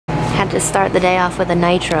Just start the day off with a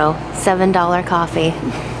nitro, $7 coffee.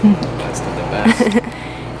 That's the best.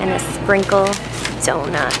 And a sprinkle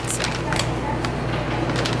donut.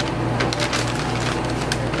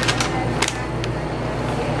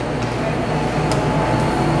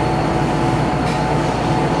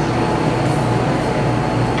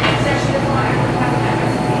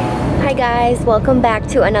 Hi guys, welcome back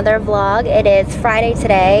to another vlog. It is Friday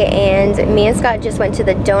today and me and Scott just went to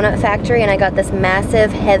the donut factory and I got this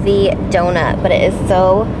massive heavy donut, but it is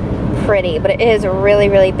so pretty, but it is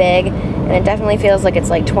really big and it definitely feels like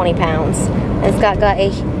it's like 20 pounds. And Scott got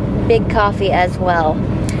a big coffee as well.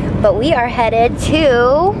 But we are headed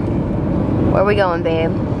to, where are we going,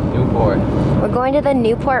 babe? Newport. We're going to the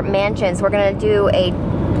Newport mansions. We're gonna do a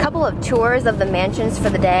couple of tours of the mansions for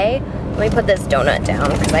the day. Let me put this donut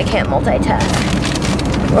down because I can't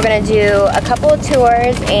multitask. We're gonna do a couple of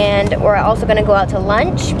tours and we're also gonna go out to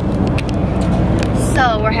lunch.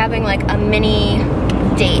 So we're having like a mini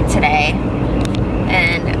date today.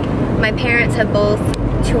 And my parents have both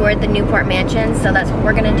toured the Newport mansion, so that's what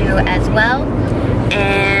we're gonna do as well.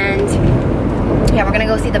 And yeah, we're gonna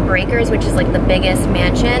go see the Breakers, which is like the biggest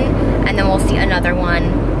mansion, and then we'll see another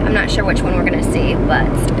one. I'm not sure which one we're gonna see, but,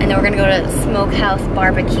 and then we're gonna go to Smokehouse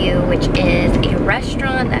Barbecue, which is a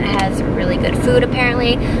restaurant that has really good food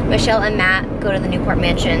apparently. Michelle and Matt go to the Newport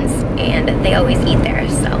mansions and they always eat there,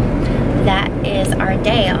 so that is our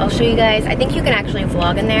day. I'll show you guys, I think you can actually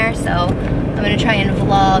vlog in there, so I'm gonna try and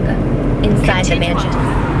vlog inside the mansion.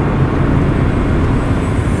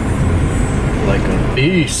 Like a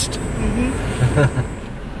beast.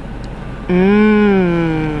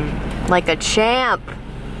 Like a champ.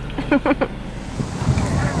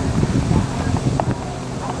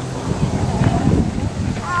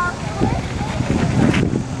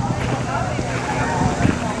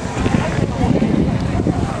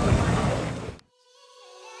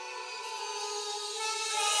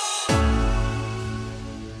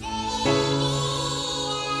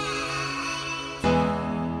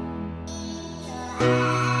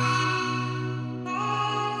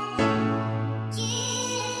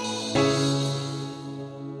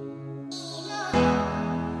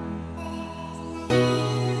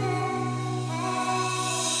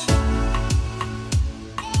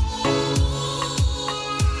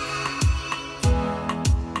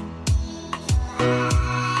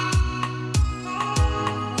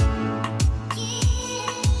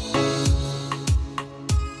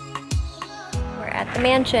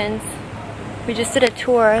 Mansions. We just did a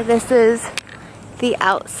tour. This is the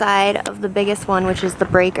outside of the biggest one, which is the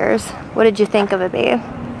Breakers. What did you think of it, babe?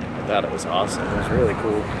 I thought it was awesome. It was really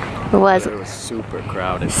cool. It was. But it was super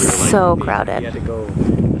crowded. So crowded. You had to go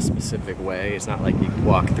a specific way. It's not like you could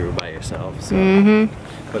walk through by yourself. So.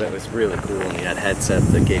 But it was really cool. And you had headsets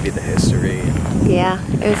that gave you the history. Yeah,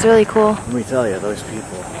 it was really cool. Let me tell you, those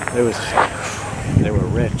people, they were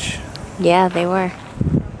rich. Yeah, they were.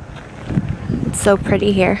 It's so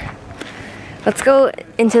pretty here. Let's go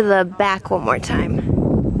into the back one more time.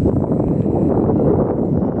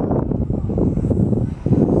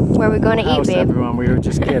 Where are we going to eat, babe? Everyone, we were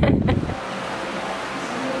just kidding.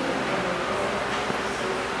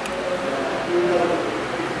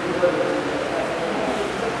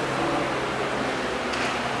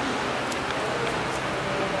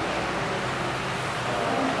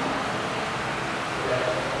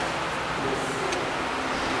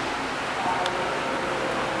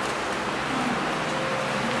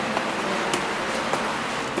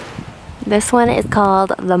 This one is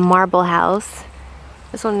called the Marble House.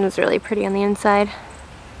 This one was really pretty on the inside.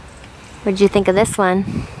 What did you think of this one?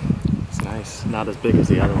 It's nice. Not as big as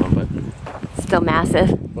the other one, but still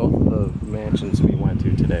massive. Both of the mansions we went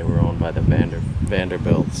to today were owned by the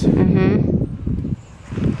Vanderbilts. And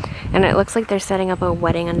it looks like they're setting up a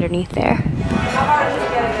wedding underneath there.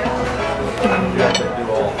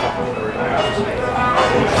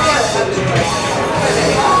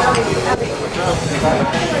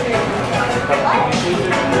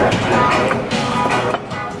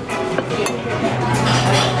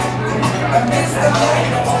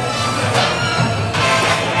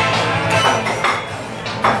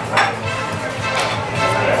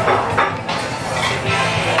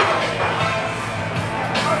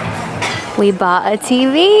 We bought a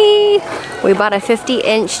TV. We bought a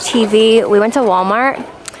 50-inch TV. We went to Walmart.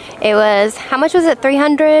 It was, how much was it?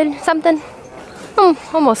 300 something?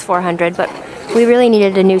 Almost 400, but we really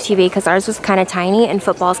needed a new TV because ours was kind of tiny and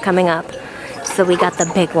football's coming up. So we got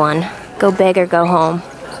the big one. Go big or go home.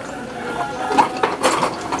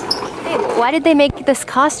 Hey, why did they make this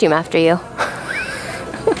costume after you?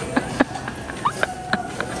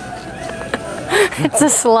 It's a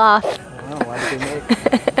sloth. I don't know, why did they make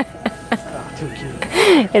it?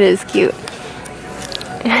 It is cute.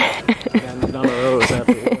 None of those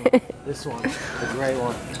after this one, the gray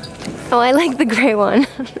one. Oh, I like the gray one.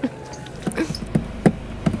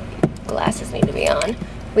 Glasses need to be on.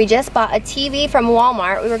 We just bought a TV from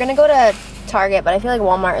Walmart. We were gonna go to Target, but I feel like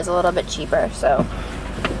Walmart is a little bit cheaper, so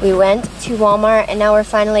we went to Walmart and now we're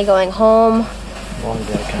finally going home. Long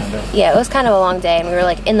day, kind of. Yeah, it was kind of a long day and we were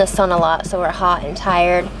like in the sun a lot, so we're hot and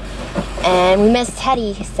tired. And we missed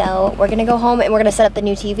Teddy, so we're gonna go home and we're gonna set up the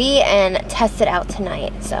new TV and test it out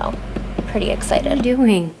tonight, so pretty excited. What are you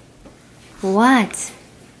doing? What?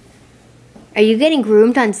 Are you getting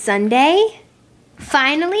groomed on Sunday?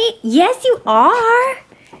 Finally? Yes, you are.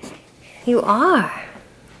 You are.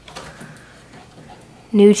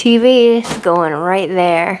 New TV is going right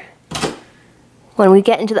there. When we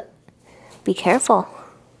get into the... Be careful.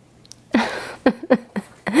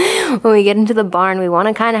 When we get into the barn, we want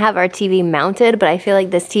to kind of have our TV mounted, but I feel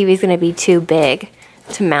like this TV is going to be too big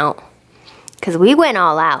to mount. Because we went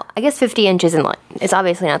all out. I guess 50 inches isn't, it's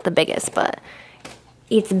obviously not the biggest, but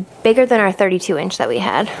it's bigger than our 32 inch that we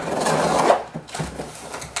had.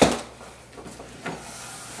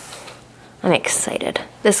 I'm excited.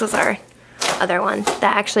 This was our other one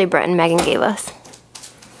that actually Brett and Megan gave us.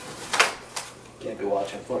 Can't be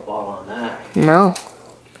watching football on that. No.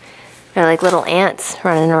 They're like little ants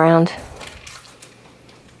running around.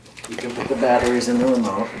 You can put the batteries in the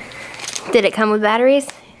remote. Did it come with batteries?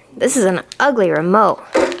 This is an ugly remote.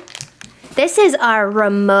 This is our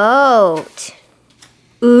remote.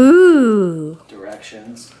 Ooh.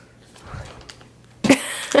 Directions.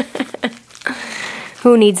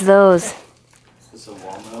 Who needs those? Is this a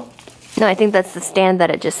wall mount? No, I think that's the stand that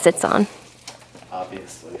it just sits on.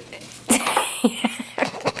 Obviously.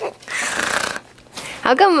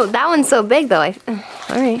 How come that one's so big though?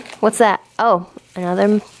 Alright, what's that? Oh,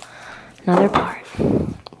 another part.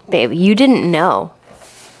 Babe, you didn't know.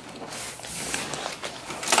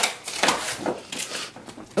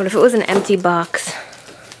 What if it was an empty box?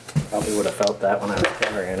 Probably would have felt that when I was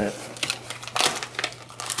carrying it.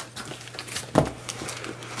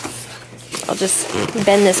 I'll just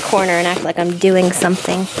bend this corner and act like I'm doing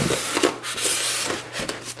something.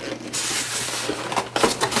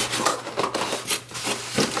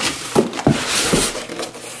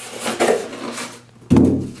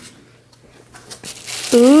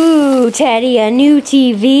 Ooh, Teddy, a new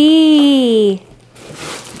TV.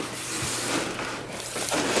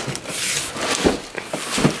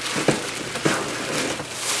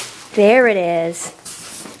 There it is.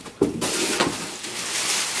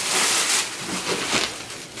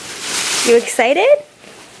 You excited?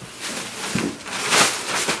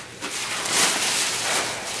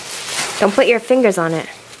 Don't put your fingers on it.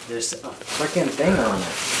 There's a freaking thing on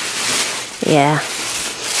it. Yeah.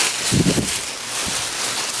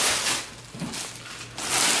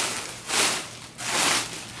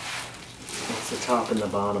 It's the top and the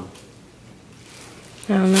bottom.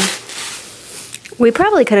 I don't know. We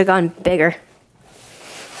probably could have gone bigger.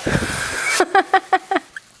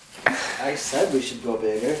 I said we should go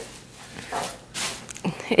bigger.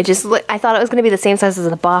 It just I thought it was going to be the same size as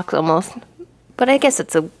the box almost. But I guess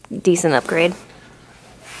it's a decent upgrade.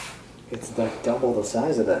 It's like double the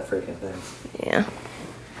size of that freaking thing. Yeah.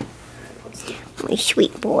 My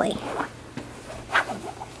sweet boy.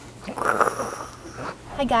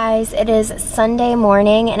 Hi guys, it is Sunday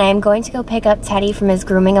morning and I'm going to go pick up Teddy from his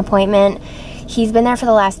grooming appointment. He's been there for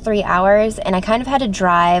the last 3 hours and I kind of had to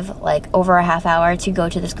drive like over a half hour to go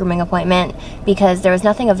to this grooming appointment because there was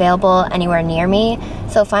nothing available anywhere near me.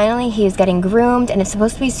 So finally he's getting groomed and it's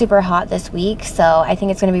supposed to be super hot this week, so I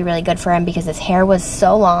think it's going to be really good for him because his hair was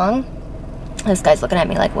so long. This guy's looking at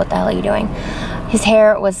me like, what the hell are you doing? His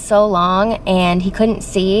hair was so long and he couldn't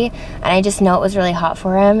see and I just know it was really hot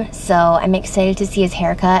for him, so I'm excited to see his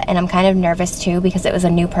haircut and I'm kind of nervous too because it was a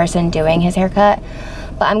new person doing his haircut.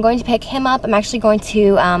 But I'm going to pick him up. I'm actually going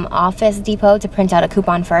to Office Depot to print out a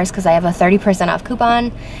coupon first because I have a 30% off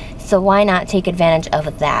coupon, so why not take advantage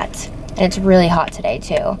of that? And it's really hot today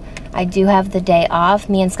too. I do have the day off.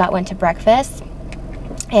 Me and Scott went to breakfast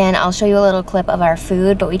and I'll show you a little clip of our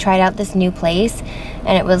food, but we tried out this new place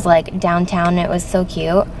and it was like downtown and it was so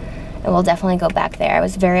cute and we'll definitely go back there. It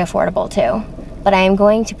was very affordable too. But I am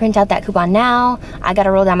going to print out that coupon now. I gotta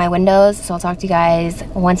roll down my windows, so I'll talk to you guys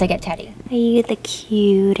once I get Teddy. Are you the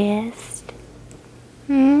cutest?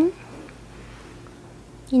 Hmm?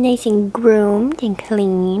 You're nice and groomed and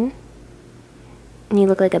clean. And you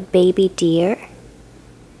look like a baby deer.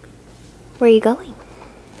 Where are you going?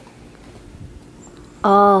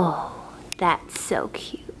 Oh, that's so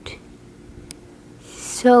cute.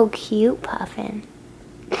 So cute, Puffin.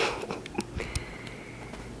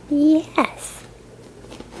 Yes.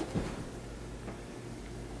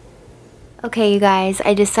 Okay, you guys,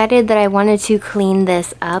 I decided that I wanted to clean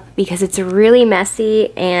this up because it's really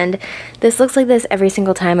messy, and this looks like this every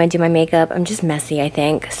single time I do my makeup. I'm just messy, I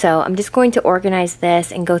think. So I'm just going to organize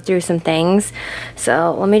this and go through some things.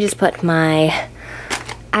 So let me just put my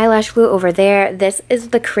eyelash glue over there. This is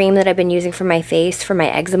the cream that I've been using for my face for my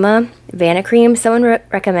eczema, Vanna cream. Someone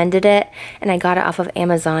recommended it, and I got it off of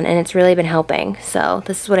Amazon, and it's really been helping. So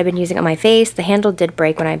this is what I've been using on my face. The handle did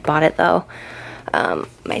break when I bought it though.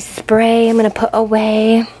 My spray I'm gonna put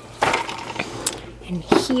away in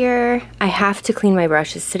here. I have to clean my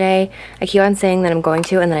brushes today. I keep on saying that I'm going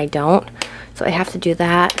to, and then I don't, so I have to do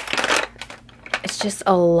that. It's just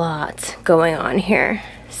a lot going on here.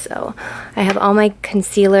 So I have all my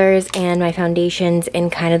concealers and my foundations in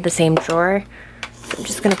kind of the same drawer, so I'm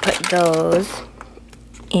just gonna put those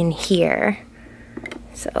in here.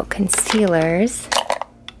 So concealers,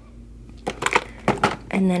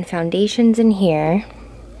 and then foundations in here.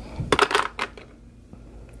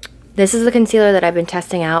 This is the concealer that I've been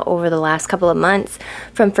testing out over the last couple of months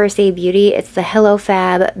from First Aid Beauty. It's the Hello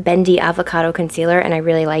Fab Bendy Avocado Concealer, and I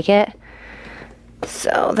really like it.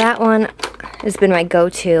 So that one has been my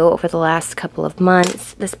go-to over the last couple of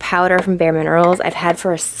months. This powder from Bare Minerals I've had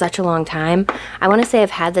for such a long time. I want to say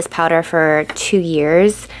I've had this powder for 2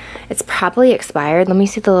 years. It's probably expired. Let me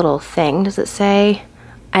see the little thing. Does it say?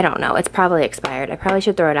 I don't know. It's probably expired. I probably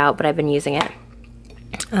should throw it out, but I've been using it.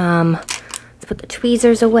 Let's put the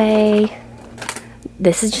tweezers away.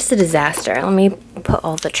 This is just a disaster. Let me put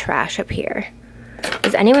all the trash up here.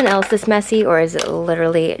 Is anyone else this messy, or is it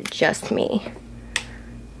literally just me?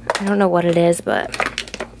 I don't know what it is, but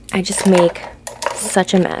I just make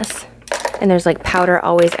such a mess. And there's like powder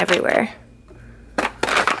always everywhere.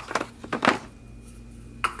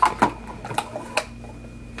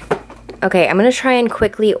 Okay, I'm gonna try and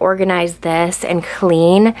quickly organize this and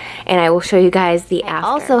clean, and I will show you guys the after. I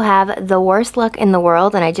also have the worst luck in the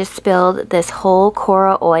world, and I just spilled this whole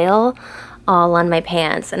Cora oil all on my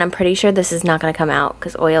pants, and I'm pretty sure this is not gonna come out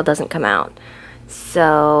because oil doesn't come out.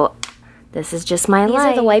 So this is just my life.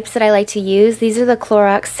 These are the wipes that I like to use. These are the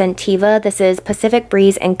Clorox Scentiva. This is Pacific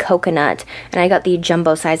Breeze and Coconut, and I got the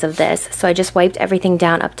jumbo size of this. So I just wiped everything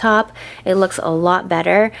down up top. It looks a lot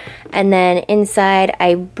better. And then inside,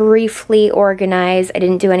 I briefly organized. I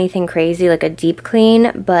didn't do anything crazy like a deep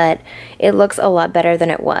clean, but it looks a lot better than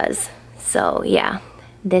it was. So yeah.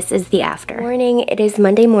 This is the after. Morning, it is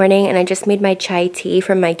Monday morning, and I just made my chai tea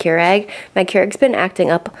from my Keurig. My Keurig's been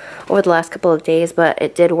acting up over the last couple of days, but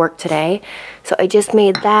it did work today. So I just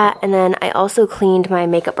made that, and then I also cleaned my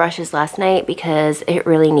makeup brushes last night because it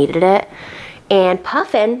really needed it. And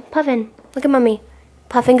Puffin, look at mommy.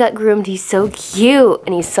 Puffin got groomed. He's so cute,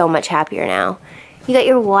 and he's so much happier now. You got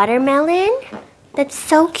your watermelon? That's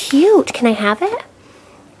so cute. Can I have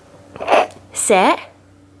it? Sit.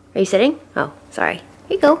 Are you sitting? Oh, sorry.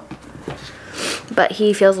 Here you go. But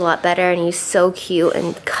he feels a lot better, and he's so cute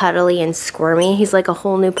and cuddly and squirmy. He's like a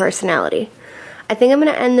whole new personality. I think I'm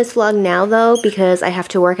gonna end this vlog now though, because I have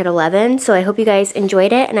to work at 11. So I hope you guys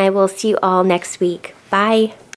enjoyed it, and I will see you all next week. Bye.